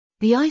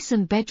The Ice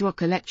and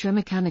Bedrock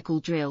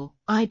Electromechanical Drill,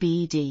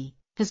 IBED,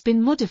 has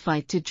been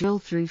modified to drill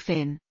through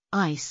thin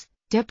ice,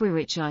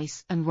 debris-rich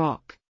ice and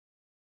rock.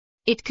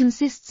 It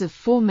consists of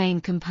 4 main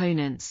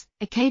components: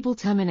 a cable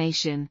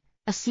termination,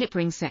 a slip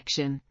ring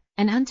section,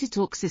 an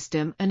anti-torque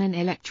system and an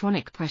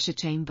electronic pressure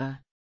chamber.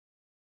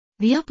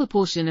 The upper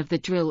portion of the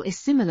drill is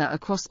similar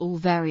across all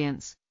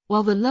variants,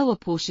 while the lower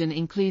portion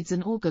includes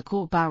an auger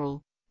core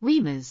barrel,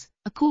 reamers,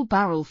 a core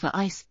barrel for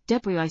ice,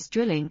 debris ice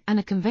drilling and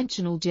a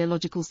conventional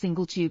geological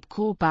single-tube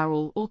core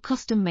barrel or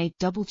custom-made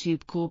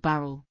double-tube core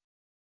barrel.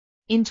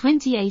 In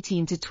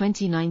 2018 to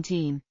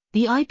 2019,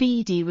 the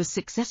IBED was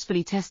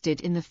successfully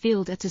tested in the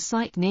field at a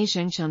site near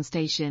Xingchen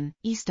Station,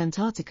 East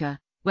Antarctica,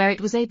 where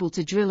it was able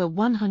to drill a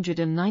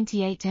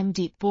 198 m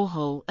deep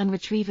borehole and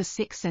retrieve a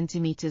 6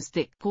 cm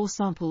thick core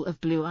sample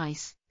of blue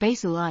ice,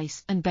 basal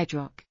ice and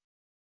bedrock.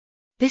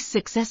 This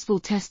successful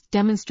test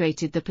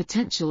demonstrated the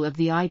potential of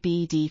the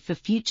IBED for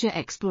future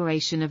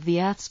exploration of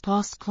the Earth's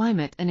past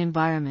climate and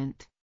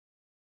environment.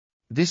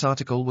 This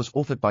article was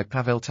authored by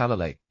Pavel,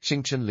 Talalay,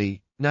 Xingchen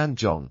Li, Nan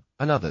Zhang,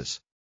 and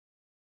others.